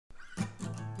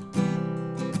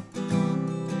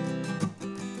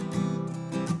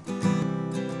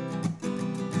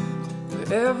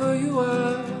wherever you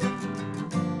are,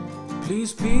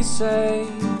 please be safe.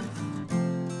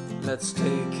 Let's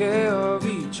take care of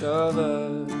each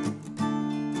other.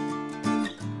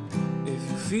 If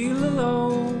you feel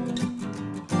alone,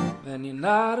 then you're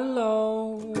not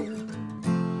alone,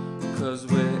 'cause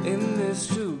we're in this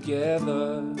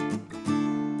together.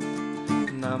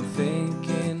 And I'm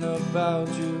thinking about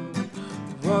you,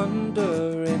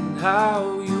 wondering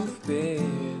how you've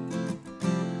been,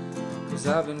 'cause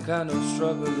I've been kind of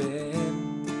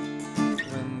struggling.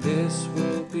 When this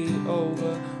will be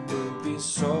over, we'll be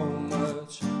so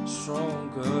much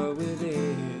stronger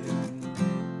within.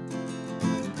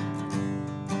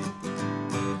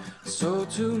 So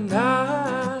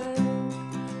tonight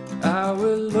I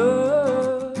will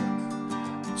look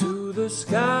to the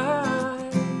sky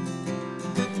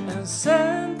and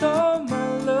send all my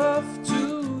love to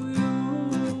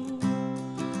you.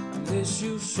 I miss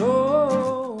you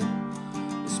so,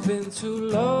 it's been too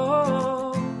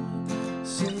long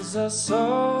since I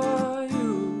saw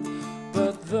you.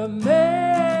 But the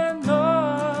man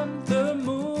on the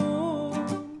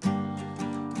moon,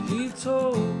 he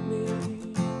told me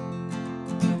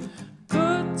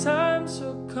good times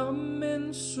are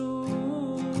coming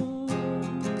soon.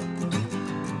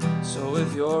 So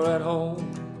if you're at home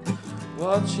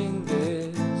watching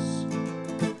this,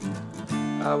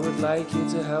 I would like you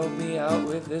to help me out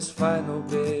with this final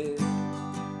bit.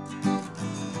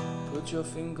 Put your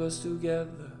fingers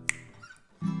together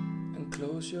and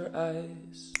close your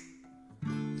eyes.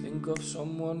 Think of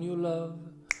someone you love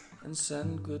and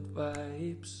send good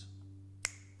vibes.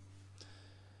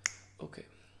 Okay,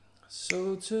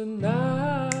 so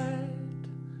tonight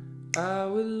I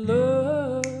will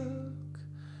look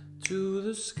to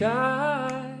the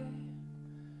sky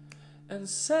and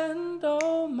send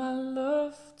all my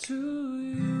love to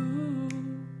you.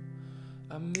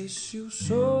 I miss you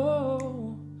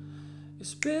so,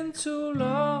 it's been too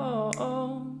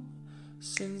long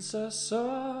since I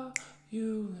saw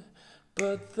you.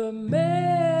 But the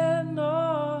man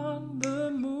on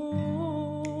the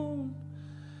moon,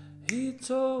 he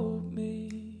told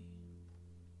me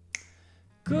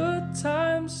good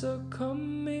times are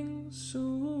coming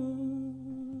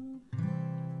soon.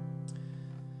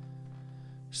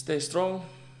 Stay strong,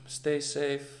 stay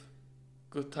safe,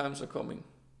 good times are coming.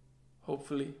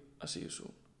 Hopefully, I see you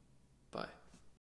soon. Bye.